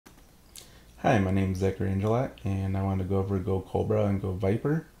Hi, my name is Zachary Angelak, and I want to go over Go Cobra and Go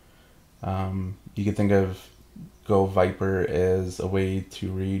Viper. You could think of Go Viper as a way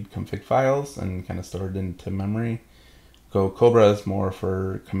to read config files and kind of store it into memory. Go Cobra is more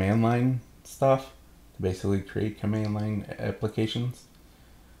for command line stuff, to basically create command line applications.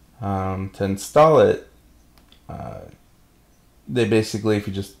 To install it, they basically, if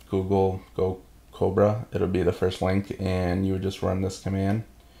you just Google Go Cobra, it'll be the first link, and you would just run this command.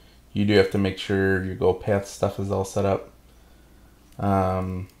 You do have to make sure your Go path stuff is all set up.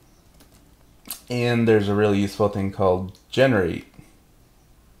 And there's a really useful thing called generate,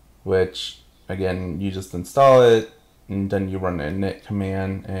 which again, you just install it and then you run a init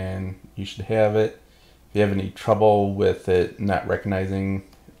command and you should have it. If you have any trouble with it not recognizing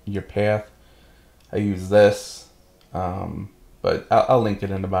your path, I use this, but I'll link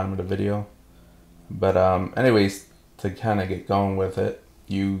it in the bottom of the video. But anyways, to kind of get going with it,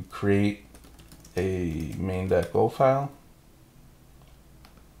 you create a main.go file,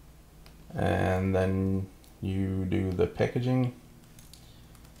 and then you do the packaging,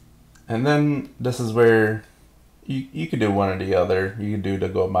 and then this is where you could do one or the other. You could do the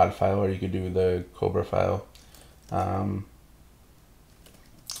Go mod file or you could do the Cobra file. But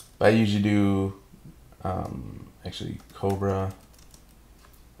I usually do actually Cobra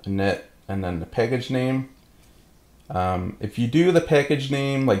init and then the package name. If you do the package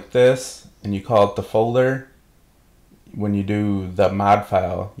name like this and you call it the folder, when you do the mod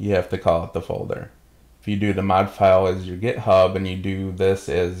file, you have to call it the folder. If you do the mod file as your GitHub and you do this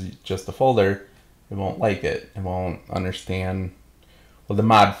as just a folder, it won't like it. It won't understand, well, the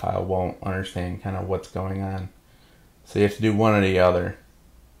mod file won't understand kind of what's going on. So you have to do one or the other.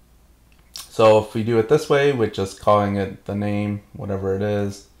 So if we do it this way with just calling it the name, whatever it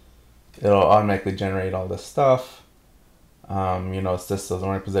is, it'll automatically generate all this stuff. You notice this doesn't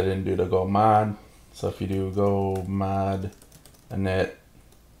work because I didn't do the Go mod. So if you do Go mod init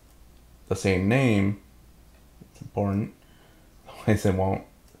the same name, it's important. Otherwise it won't.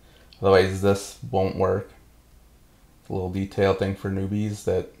 Otherwise this won't work. It's a little detail thing for newbies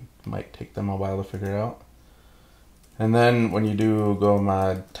that might take them a while to figure out. And then when you do Go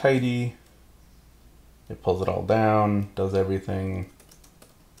mod tidy, it pulls it all down, does everything.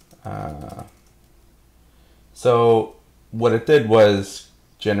 So what it did was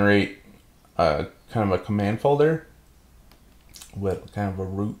generate a kind of a command folder with kind of a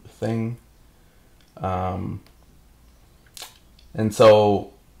root thing. And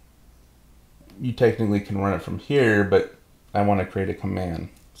so you technically can run it from here, but I want to create a command.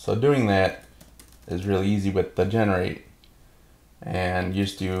 So doing that is really easy with the generate. And you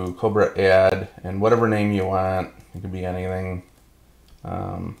just do Cobra add and whatever name you want. It could be anything.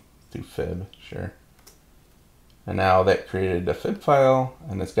 Do fib, sure. And now that created a fib file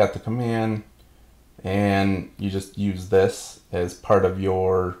and it's got the command, and you just use this as part of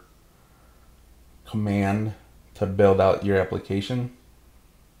your command to build out your application.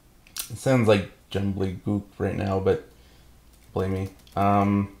 It sounds like jumbly goop right now, but believe me.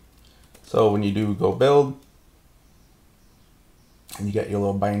 So when you do go build, and you got your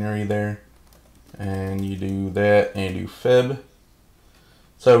little binary there, and you do that, and you do fib.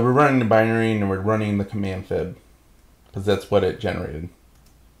 So we're running the binary and we're running the command fib, because that's what it generated.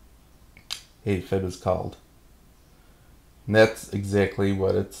 Fib is called. And that's exactly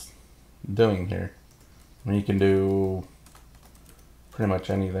what it's doing here. And you can do pretty much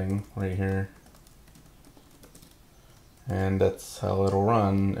anything right here. And that's how it'll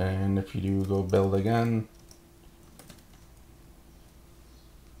run. And if you do go build again,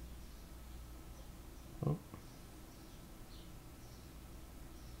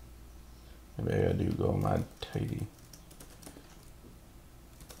 maybe I do go mod tidy.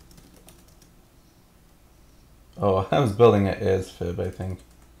 Oh, I was building it as fib, I think.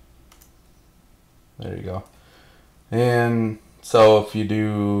 There you go. And so if you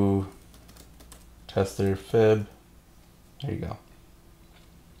do tester fib, there you go.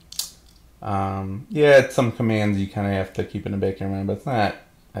 Yeah, it's some commands you kind of have to keep in the back of your mind, but it's not,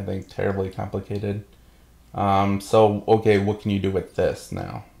 I think, terribly complicated. So, okay, what can you do with this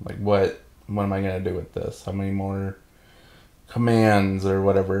now? Like, what am I going to do with this? How many more commands or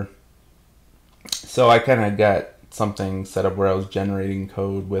whatever? So I kind of got something set up where I was generating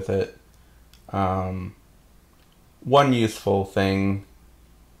code with it. One useful thing,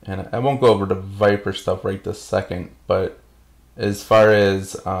 and I won't go over the Viper stuff right this second, but as far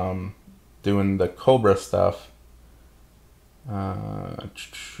as doing the Cobra stuff,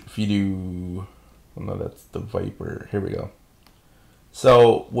 if you do, well, no, that's the Viper. Here we go.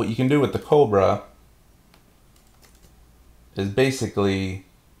 So what you can do with the Cobra is basically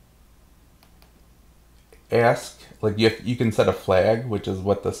ask, like you can set a flag, which is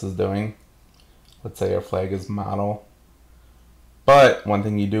what this is doing. Let's say our flag is model. But one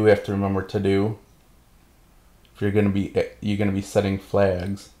thing you do have to remember to do, if you're gonna be setting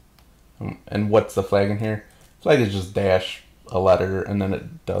flags, and what's the flag in here? Flag is just dash a letter and then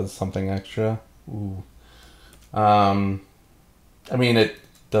it does something extra. Ooh. I mean, it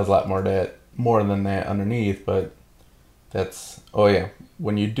does a lot more than that underneath, but that's, oh yeah,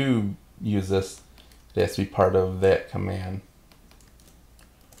 when you do use this, it has to be part of that command.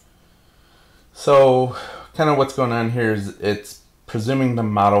 So kind of what's going on here is it's presuming the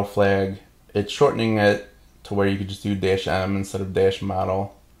model flag, it's shortening it to where you could just do -m instead of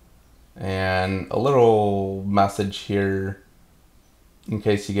 -model, and a little message here in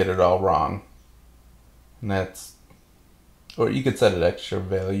case you get it all wrong. And that's, or you could set an extra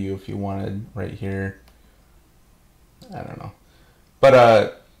value if you wanted right here. I don't know.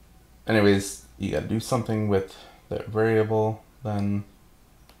 But anyways, you gotta do something with that variable then.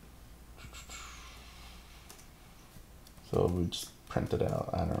 So we just print it out,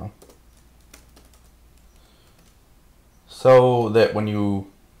 I don't know. So that when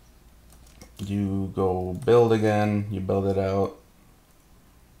you go build again, you build it out,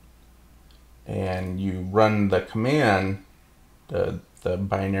 and you run the command, the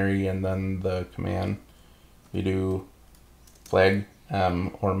binary and then the command, you do flag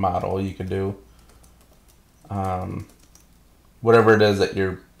or model, you could do whatever it is that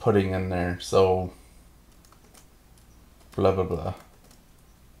you're putting in there. So blah blah blah,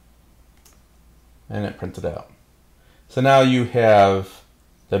 and it prints it out. So now you have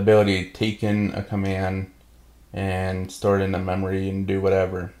the ability to take in a command and store it in the memory and do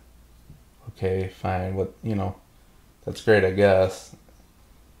whatever. Okay, fine, that's great, I guess.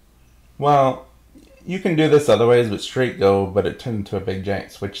 Well, you can do this other ways with straight Go, but it turns into a big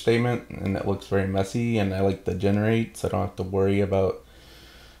giant switch statement and it looks very messy, and I like the generate, so I don't have to worry about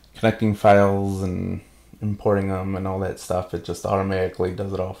connecting files and importing them and all that stuff. It just automatically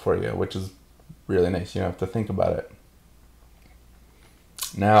does it all for you, which is really nice. You don't have to think about it.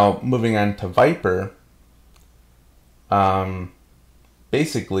 Now, moving on to Viper,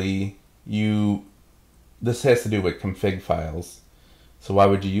 basically, this has to do with config files. So why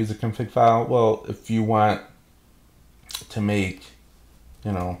would you use a config file? Well, if you want to make,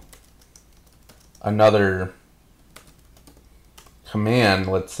 another command,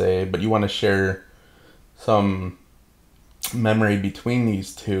 let's say, but you want to share some memory between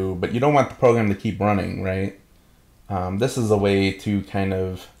these two, but you don't want the program to keep running, right? This is a way to kind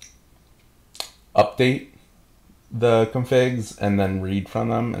of update the configs and then read from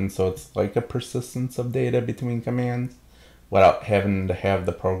them, and so it's like a persistence of data between commands without having to have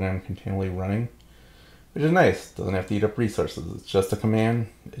the program continually running, which is nice. Doesn't have to eat up resources. It's just a command.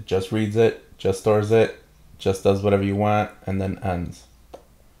 It just reads it, just stores it, just does whatever you want, and then ends.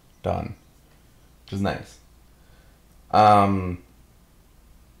 Done. Which is nice.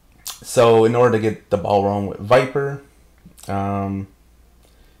 So in order to get the ball rolling with Viper, so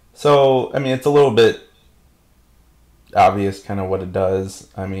I mean, it's a little bit obvious kind of what it does.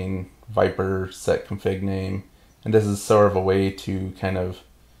 I mean, Viper set config name, and this is sort of a way to kind of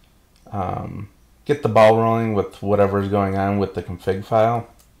get the ball rolling with whatever's going on with the config file.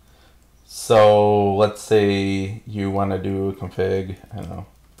 So let's say you want to do a config, I don't know,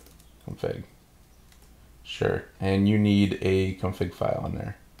 config, sure, and you need a config file in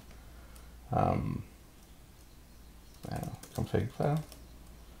there. I don't know, config file.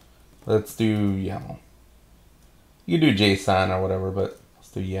 Let's do YAML. You can do JSON or whatever, but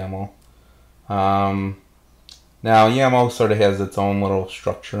let's do YAML. Now YAML sort of has its own little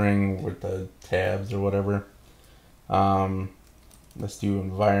structuring with the tabs or whatever. Let's do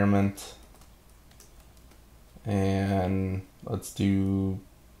environment, and let's do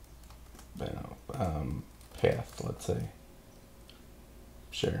path, let's say.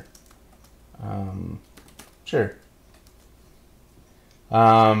 Sure. Sure.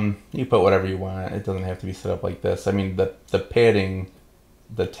 You put whatever you want. It doesn't have to be set up like this. I mean, the padding,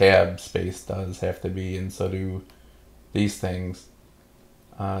 the tab space does have to be, and so do these things,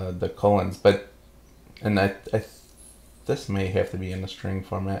 the colons. But, and this may have to be in a string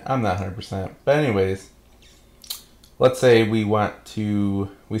format. I'm not 100%. But anyways, let's say we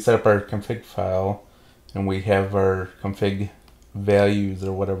set up our config file, and we have our config values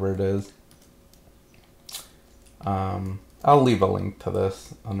or whatever it is. I'll leave a link to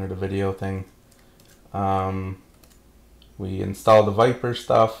this under the video thing. We install the Viper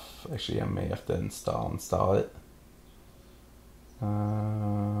stuff. Actually, I may have to install it.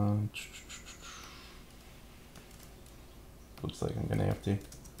 Looks like I'm gonna have to.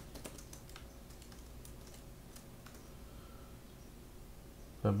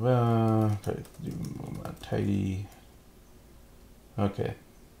 Try to do tidy. Okay.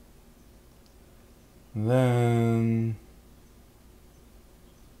 And then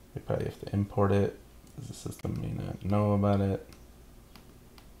we probably have to import it because the system may not know about it.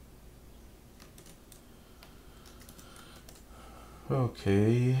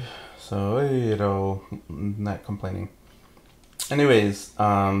 Okay, so not complaining. Anyways,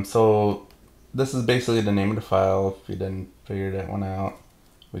 so this is basically the name of the file. If you didn't figure that one out,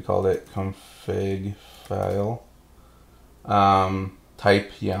 we called it config file.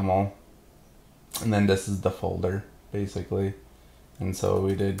 Type YAML, and then this is the folder basically. And so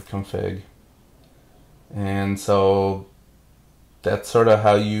we did config, and so that's sort of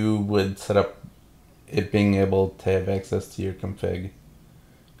how you would set up it being able to have access to your config.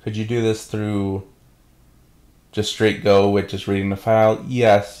 Could you do this through just straight Go with just reading the file?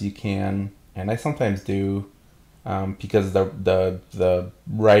 Yes, you can, and I sometimes do, because the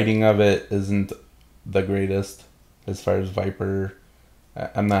writing of it isn't the greatest as far as Viper.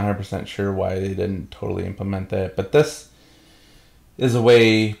 I'm not 100% sure why they didn't totally implement that, but this is a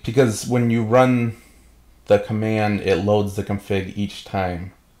way, because when you run the command, it loads the config each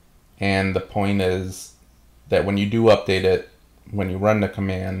time. And the point is that when you do update it, when you run the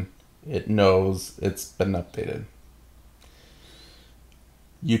command, it knows it's been updated.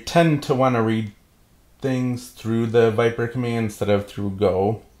 You tend to want to read things through the Viper command instead of through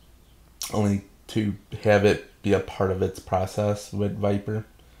Go, only to have it be a part of its process with Viper,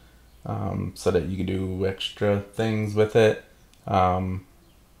 so that you can do extra things with it. But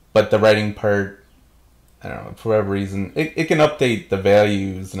the writing part, I don't know, for whatever reason, it can update the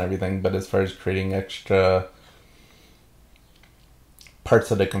values and everything, but as far as creating extra parts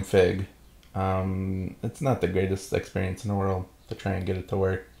of the config, it's not the greatest experience in the world to try and get it to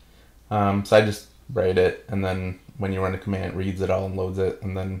work. So I just write it, and then when you run a command, it reads it all and loads it,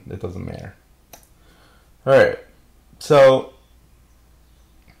 and then it doesn't matter. Alright, so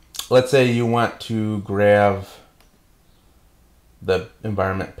let's say you want to grab the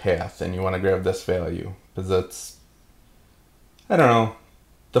environment path, and you want to grab this value because it's, I don't know,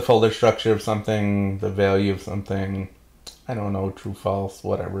 the folder structure of something, the value of something, I don't know, true, false,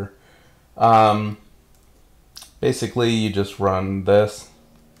 whatever. Basically, you just run this,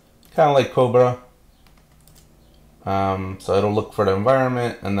 kind of like Cobra. So it'll look for the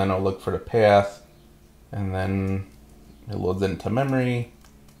environment, and then it'll look for the path, and then it loads into memory,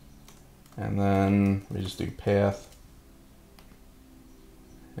 and then we just do path.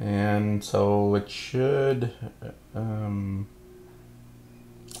 And so it should do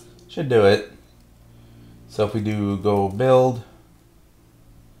it. So if we do go build,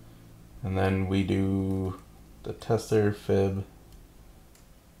 and then we do the tester fib,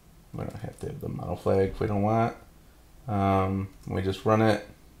 we don't have to have the model flag if we don't want. We just run it,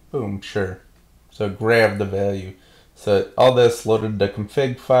 boom, sure. So grab the value. So all this loaded the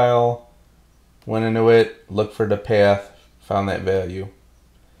config file, went into it, looked for the path, found that value.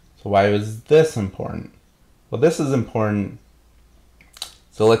 So why was this important? Well, this is important.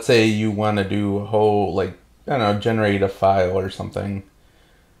 So let's say you want to do a whole, like, I don't know, generate a file or something.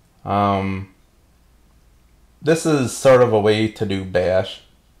 This is sort of a way to do bash.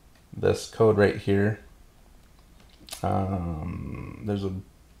 This code right here. There's a,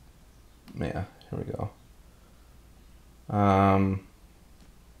 yeah, here we go.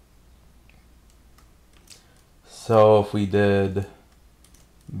 So if we did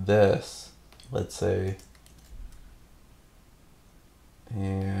this, let's say,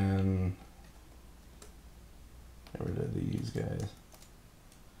 and get rid of these guys,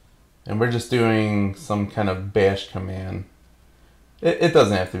 and we're just doing some kind of bash command. It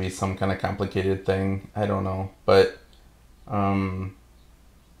doesn't have to be some kind of complicated thing, I don't know, but I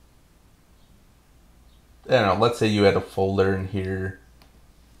don't know, let's say you had a folder in here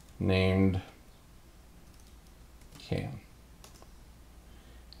named can,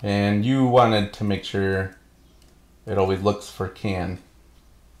 and you wanted to make sure it always looks for can.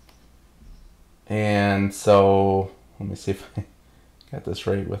 And so let me see if I got this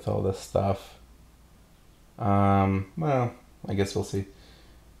right with all this stuff. Well, I guess we'll see.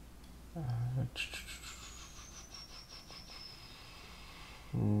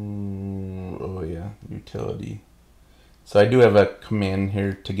 Oh yeah, utility. So I do have a command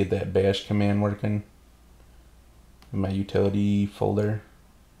here to get that bash command working in my utility folder.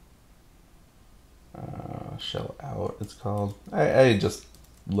 Shell out, it's called. I just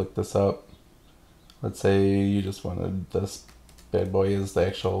looked this up. Let's say you just wanted this bad boy as the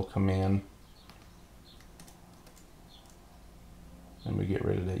actual command. And we get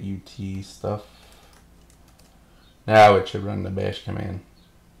rid of that UT stuff. Now it should run the bash command.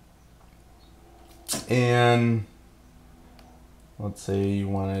 And let's say you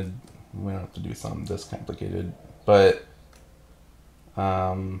wanted, we don't have to do something this complicated, but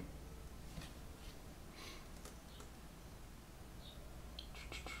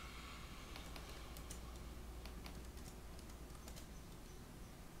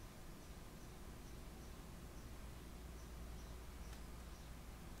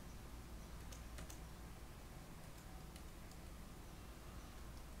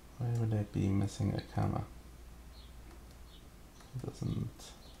why would I be missing a comma? That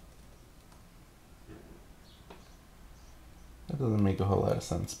doesn't make a whole lot of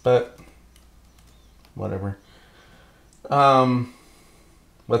sense, but whatever.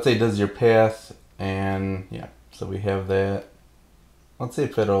 Let's say it does your path, and yeah, so we have that. Let's see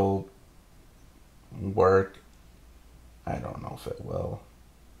if it'll work. I don't know if it will.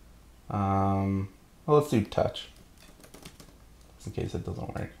 Well, let's do touch, just in case it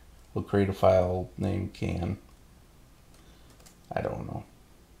doesn't work. We'll create a file named can. I don't know.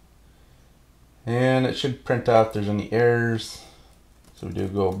 And it should print out if there's any errors. So we do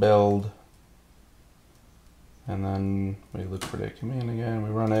go build. And then we look for that command again. We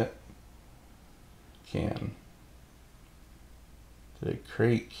run it. Can. Did it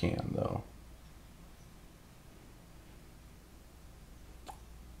create can though?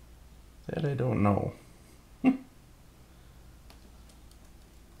 That I don't know.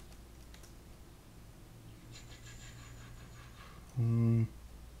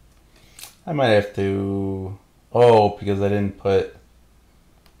 I might have to, because I didn't put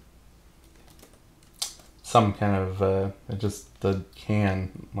some kind of, just the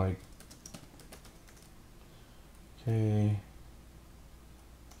can, like, okay,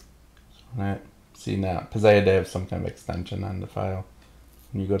 see now, because I had to have some kind of extension on the file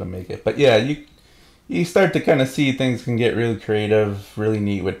when you go to make it. But yeah, you start to kind of see things can get really creative, really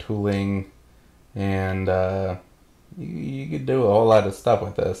neat with tooling, and you could do a whole lot of stuff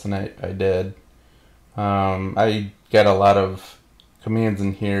with this, and I did. I got a lot of commands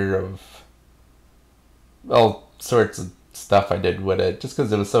in here of all sorts of stuff I did with it, just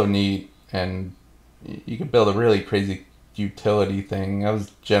because it was so neat, and you could build a really crazy utility thing. I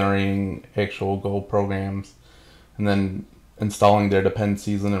was generating actual Go programs, and then installing their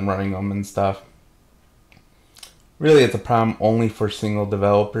dependencies and then running them and stuff. Really, it's a problem only for single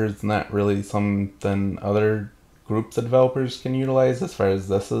developers, not really something other groups of developers can utilize as far as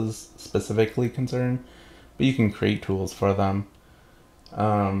this is specifically concerned, but you can create tools for them.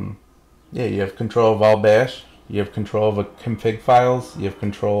 Yeah, you have control of all bash, you have control of config files, you have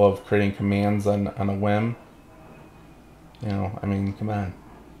control of creating commands on a whim. You know, I mean, come on,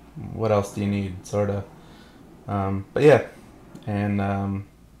 what else do you need, sort of. But yeah, and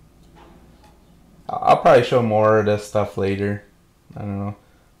I'll probably show more of this stuff later. I don't know.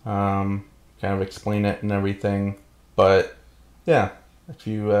 Kind of explain it and everything. But yeah, if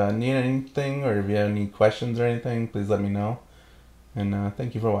you need anything or if you have any questions or anything, please let me know. And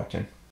thank you for watching.